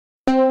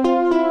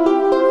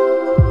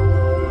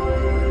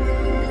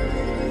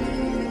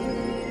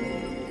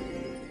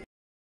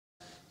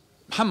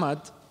Muhammad,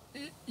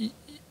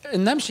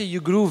 in Namshi,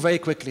 you grew very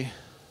quickly.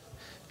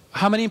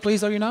 How many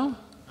employees are you now?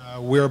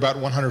 We're about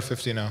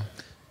 150 now.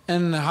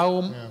 And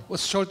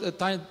what's short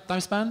time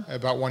span?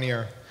 About 1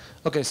 year.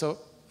 Okay, so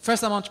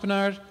first-time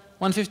entrepreneur,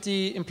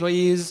 150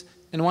 employees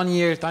in 1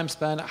 year time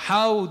span.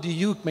 How do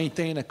you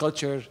maintain a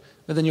culture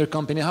within your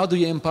company? How do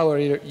you empower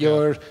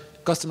your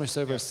customer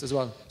service as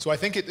well? So I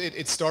think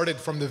it started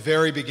from the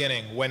very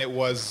beginning when it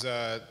was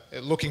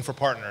looking for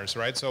partners,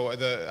 right? So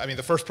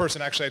the first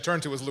person actually I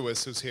turned to was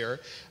Lewis, who's here.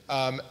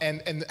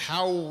 And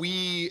how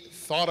we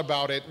thought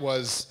about it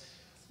was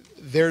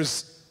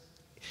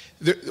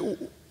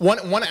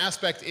one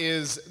aspect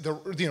is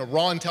the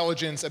raw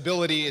intelligence,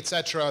 ability,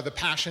 etc., the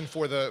passion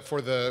for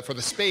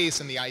the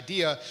space and the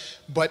idea,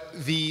 but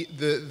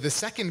the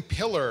second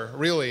pillar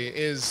really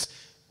is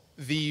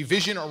the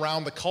vision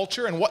around the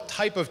culture and what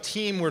type of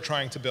team we're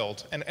trying to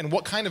build and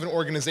what kind of an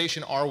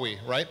organization are we,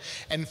 right?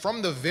 And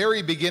from the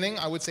very beginning,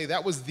 I would say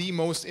that was the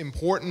most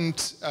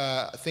important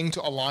thing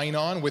to align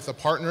on with the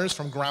partners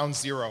from ground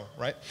zero,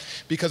 right?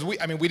 Because we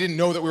didn't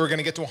know that we were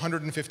going to get to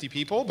 150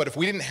 people, but if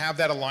we didn't have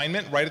that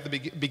alignment right at the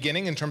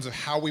beginning in terms of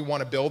how we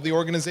want to build the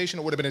organization,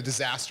 it would have been a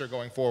disaster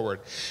going forward.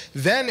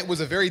 Then it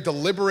was a very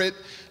deliberate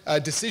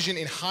decision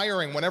in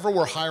hiring. Whenever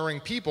we're hiring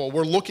people,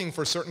 we're looking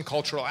for certain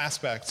cultural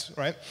aspects,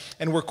 right?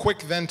 And we're quick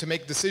then to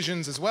make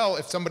decisions as well.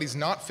 If somebody's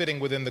not fitting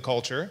within the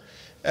culture,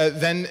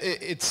 then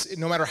it's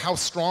no matter how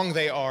strong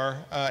they are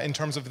in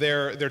terms of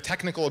their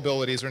technical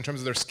abilities or in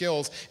terms of their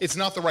skills, it's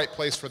not the right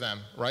place for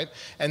them, right?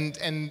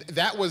 And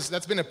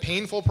that's been a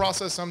painful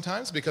process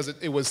sometimes because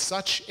it was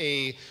such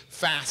a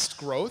fast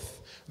growth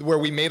where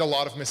we made a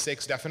lot of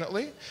mistakes,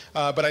 definitely.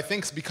 But I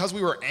think because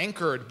we were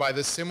anchored by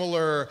the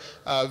similar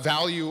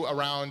value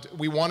around,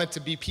 we wanted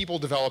to be people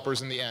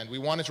developers in the end. We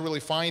wanted to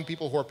really find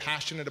people who are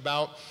passionate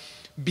about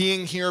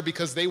being here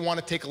because they want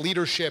to take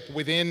leadership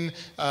within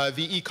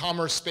the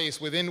e-commerce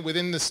space,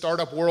 within the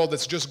startup world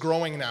that's just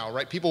growing now,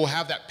 right? People who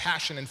have that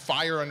passion and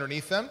fire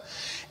underneath them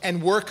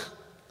and work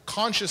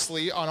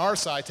consciously on our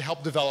side to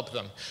help develop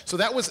them. So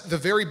that was the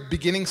very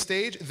beginning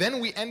stage. Then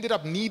we ended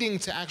up needing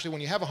to actually, when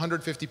you have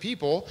 150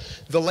 people,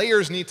 the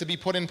layers need to be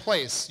put in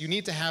place. You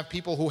need to have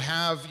people who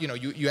have,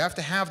 you have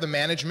to have the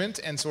management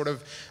and sort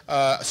of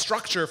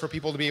structure for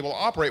people to be able to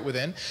operate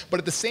within, but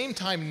at the same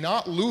time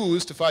not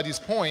lose, to Fadi's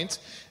point,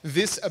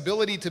 this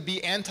ability to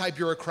be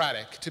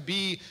anti-bureaucratic, to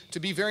be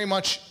very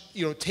much,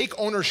 take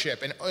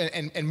ownership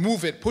and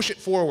move it, push it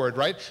forward,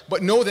 right?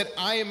 But know that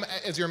I am,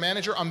 as your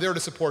manager, I'm there to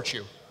support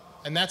you.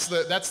 And that's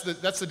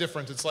the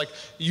difference. It's like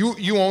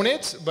you own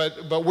it,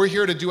 but we're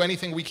here to do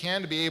anything we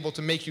can to be able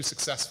to make you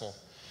successful.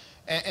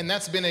 And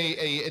that's been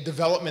a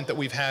development that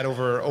we've had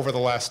over the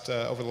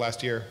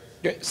last year.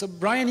 Okay, so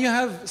Brian, you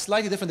have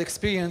slightly different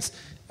experience.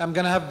 I'm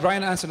going to have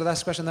Brian answer the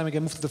last question, then we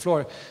can move to the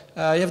floor.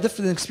 You have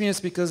different experience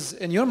because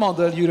in your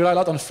model, you rely a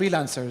lot on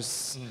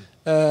freelancers,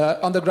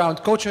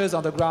 underground coaches,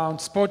 underground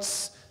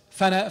sports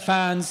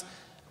fans.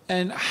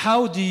 And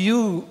how do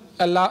you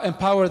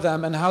empower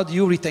them and how do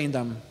you retain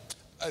them?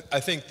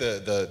 I think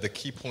the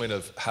key point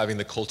of having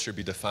the culture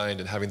be defined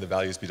and having the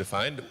values be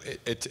defined,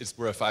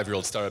 we're a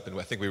 5-year-old startup, and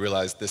I think we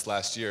realized this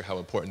last year how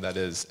important that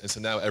is. And so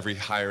now every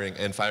hiring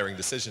and firing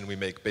decision we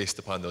make based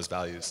upon those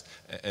values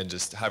and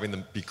just having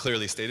them be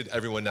clearly stated.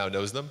 Everyone now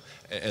knows them,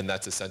 and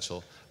that's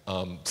essential.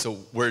 So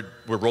we're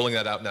rolling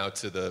that out now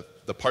to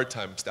the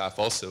part-time staff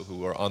also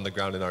who are on the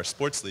ground in our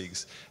sports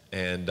leagues.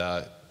 And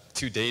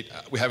to date,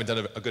 we haven't done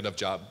a good enough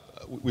job.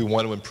 We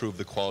want to improve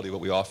the quality of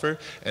what we offer,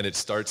 and it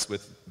starts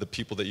with the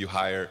people that you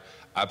hire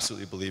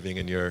absolutely believing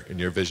in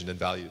your vision and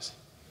values.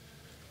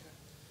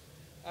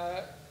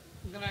 I'm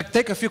going to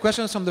take a few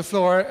questions from the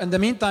floor. In the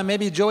meantime,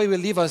 maybe Joey will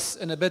leave us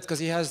in a bit because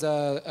he has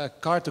a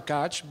car to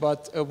catch,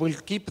 but we'll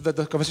keep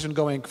the conversation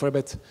going for a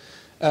bit.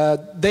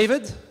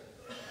 David?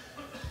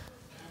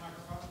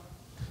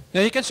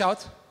 Yeah, you can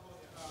shout.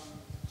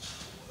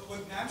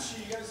 With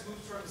Namshi, you guys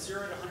moved from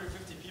 0 to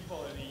 150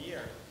 people in a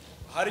year.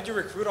 How did you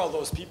recruit all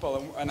those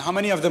people, and how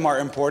many of them are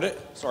imported?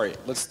 Sorry,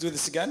 let's do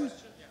this again?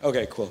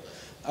 Okay, cool.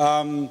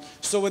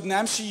 So with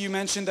Namshi, you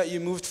mentioned that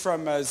you moved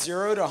from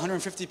 0 to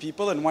 150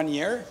 people in 1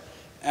 year.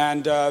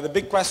 And the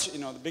big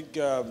question, the big,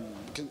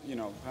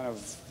 kind of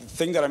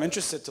thing that I'm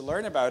interested to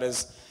learn about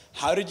is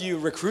how did you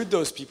recruit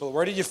those people?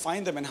 Where did you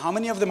find them? And how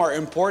many of them are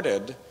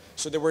imported,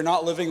 so they were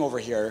not living over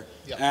here?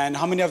 Yeah. And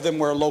how many of them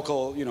were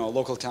local,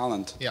 local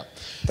talent? Yeah.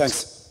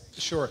 Thanks.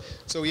 Sure.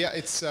 So yeah,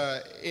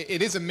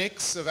 it is a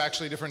mix of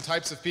actually different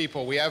types of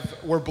people.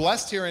 We're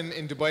blessed here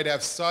in Dubai to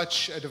have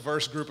such a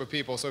diverse group of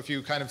people. So if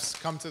you kind of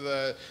come to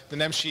the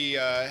Namshi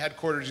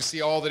headquarters, you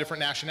see all the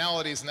different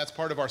nationalities, and that's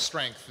part of our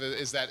strength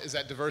is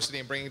that diversity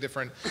and bringing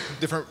different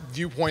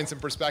viewpoints and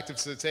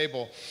perspectives to the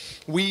table.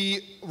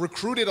 We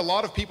recruited a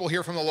lot of people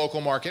here from the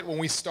local market. When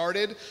we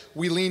started,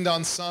 we leaned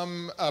on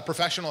some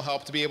professional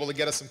help to be able to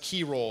get us some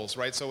key roles,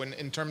 right? So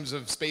in terms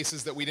of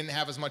spaces that we didn't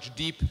have as much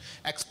deep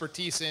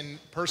expertise in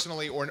personally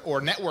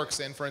or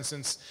networks in, for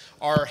instance,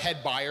 our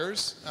head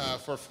buyers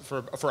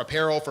for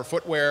apparel, for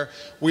footwear.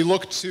 We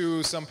looked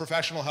to some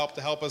professional help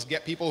to help us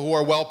get people who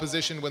are well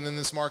positioned within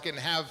this market and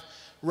have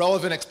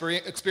relevant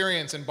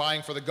experience in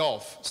buying for the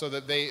Gulf so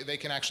that they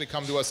can actually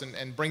come to us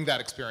and bring that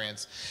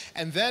experience.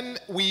 And then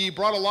we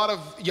brought a lot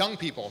of young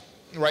people.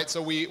 Right,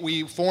 so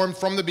we formed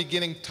from the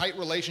beginning tight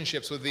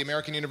relationships with the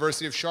American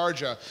University of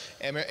Sharjah,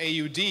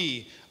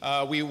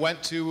 AUD. We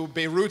went to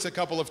Beirut a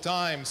couple of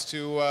times,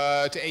 to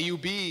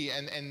AUB,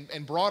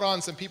 and brought on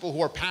some people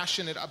who are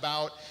passionate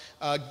about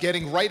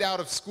getting right out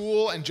of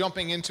school and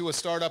jumping into a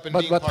startup and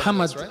being part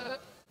Muhammad, of this, right?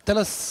 Tell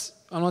us,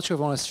 I'm not sure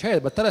if I want to share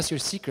it, but tell us your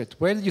secret.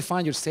 Where did you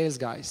find your sales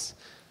guys?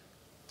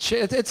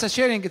 It's a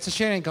sharing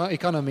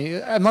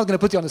economy. I'm not going to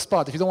put you on the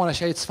spot. If you don't want to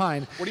share, it's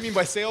fine. What do you mean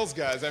by sales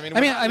guys? You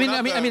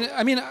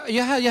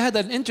had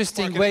an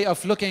interesting way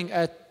of looking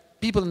at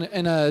people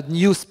in a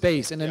new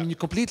space, in a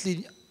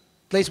completely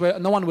place where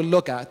no one will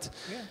look at.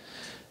 Yeah.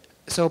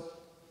 So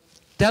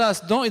tell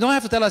us, you don't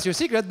have to tell us your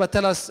secret, but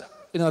tell us,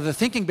 the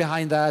thinking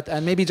behind that,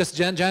 and maybe just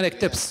generic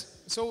tips.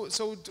 So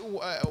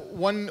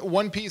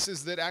one piece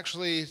is that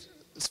actually,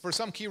 for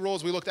some key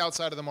roles, we looked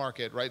outside of the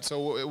market, right?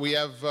 So we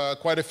have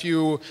quite a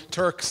few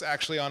Turks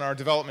actually on our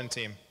development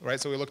team, right?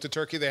 So we looked at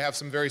Turkey. They have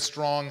some very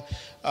strong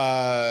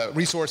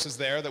resources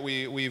there that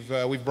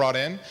we've brought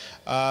in.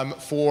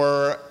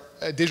 For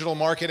digital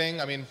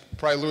marketing, I mean,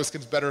 probably Lewis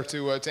gets better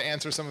to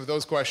answer some of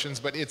those questions,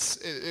 but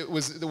it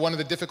was one of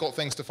the difficult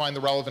things to find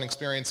the relevant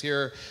experience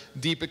here.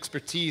 Deep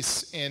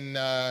expertise in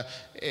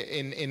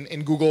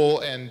Google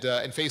and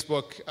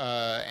Facebook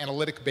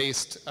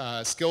analytic-based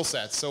skill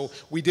sets. So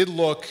we did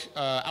look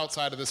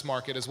outside of this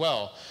market as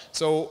well.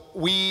 So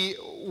we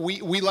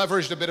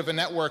leveraged a bit of a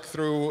network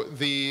through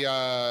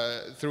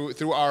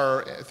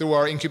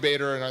our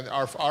incubator and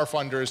our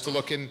funders to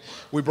look in.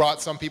 We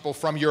brought some people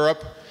from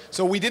Europe.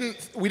 So we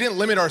didn't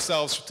limit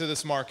ourselves to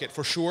this market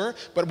for sure,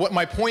 but what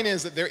my point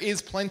is that there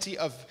is plenty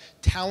of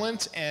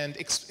talent and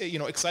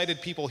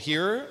excited people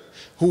here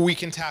who we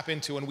can tap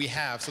into, and we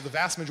have. So the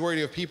vast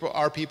majority of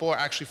our people are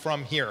actually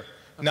from here.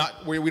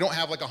 Not we don't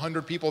have like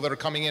 100 people that are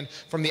coming in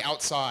from the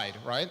outside,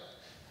 right?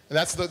 And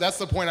that's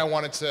the point I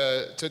wanted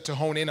to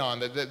hone in on.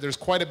 That there's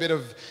quite a bit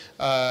of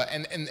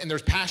and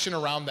there's passion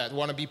around that. We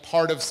want to be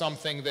part of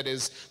something that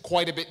is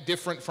quite a bit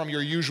different from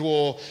your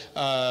usual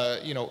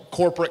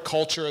corporate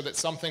culture. That's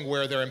something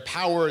where they're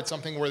empowered,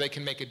 something where they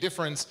can make a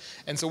difference.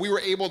 And so we were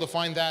able to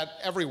find that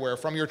everywhere,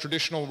 from your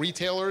traditional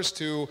retailers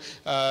to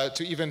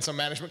even some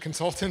management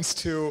consultants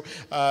to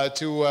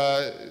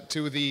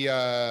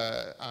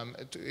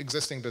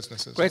existing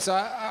businesses. Great. So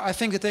I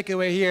think the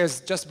takeaway here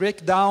is just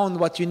break down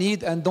what you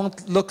need and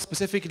don't look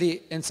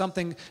specifically in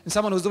someone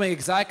who's doing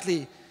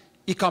exactly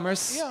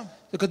e-commerce. Yeah.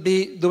 It could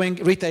be doing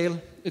retail.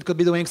 It could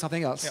be doing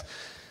something else.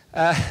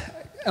 Yeah.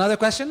 Another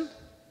question?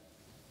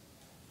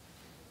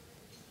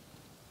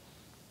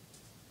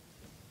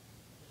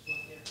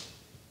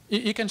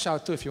 You can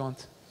shout too if you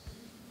want.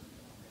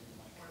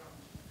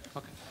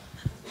 Okay.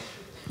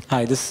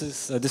 Hi,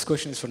 this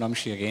question is for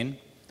Namshi again.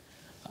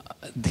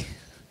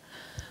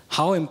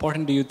 How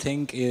important do you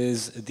think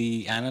is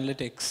the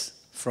analytics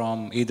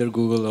from either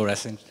Google or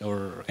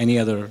any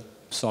other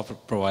software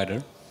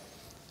provider?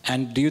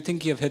 And do you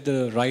think you have hit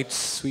the right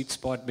sweet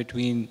spot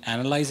between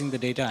analyzing the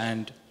data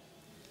and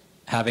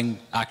having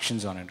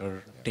actions on it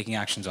or taking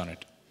actions on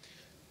it?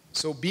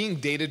 So being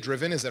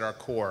data-driven is at our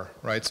core,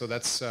 right? So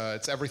that's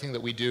it's everything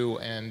that we do,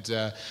 and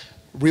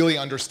really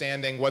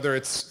understanding whether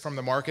it's from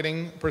the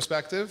marketing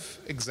perspective,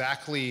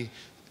 exactly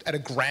at a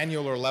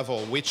granular level,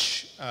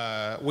 which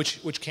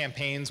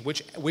campaigns,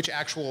 which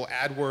actual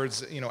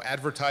AdWords,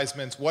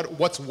 advertisements,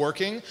 what's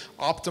working,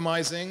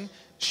 optimizing,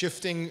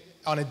 shifting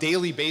on a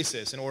daily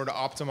basis in order to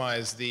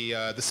optimize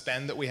the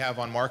spend that we have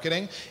on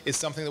marketing is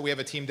something that we have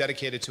a team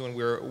dedicated to, and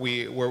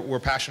we're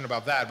passionate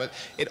about that. But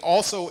it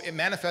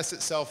manifests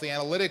itself. The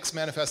analytics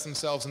manifest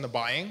themselves in the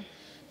buying.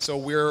 So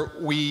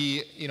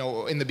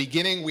in the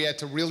beginning, we had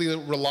to really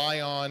rely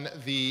on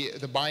the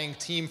buying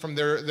team from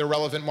their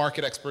relevant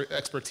market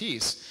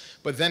expertise.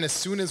 But then as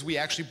soon as we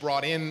actually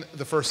brought in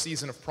the first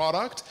season of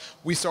product,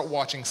 we start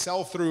watching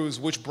sell-throughs,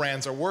 which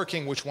brands are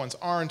working, which ones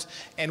aren't,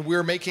 and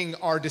we're making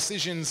our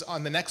decisions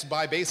on the next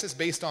buy basis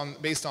based on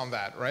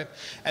that, right?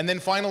 And then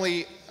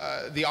finally,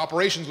 the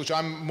operations, which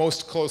I'm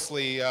most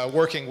closely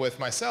working with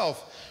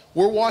myself,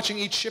 we're watching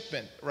each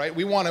shipment, right?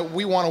 We want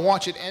to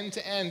watch it end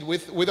to end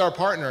with our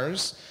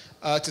partners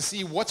to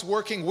see what's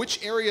working,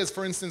 which areas.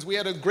 For instance, we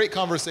had a great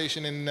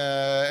conversation in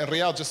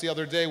Riyadh just the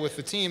other day with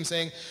the team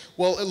saying,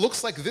 well, it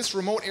looks like this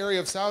remote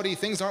area of Saudi,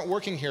 things aren't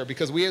working here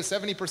because we have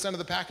 70% of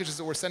the packages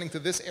that we're sending to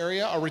this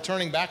area are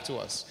returning back to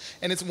us.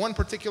 And it's one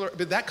particular,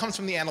 but that comes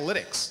from the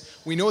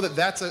analytics. We know that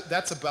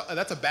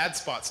that's a bad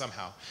spot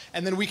somehow.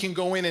 And then we can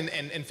go in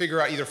and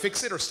figure out either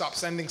fix it or stop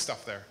sending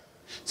stuff there.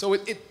 So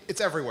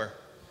it's everywhere.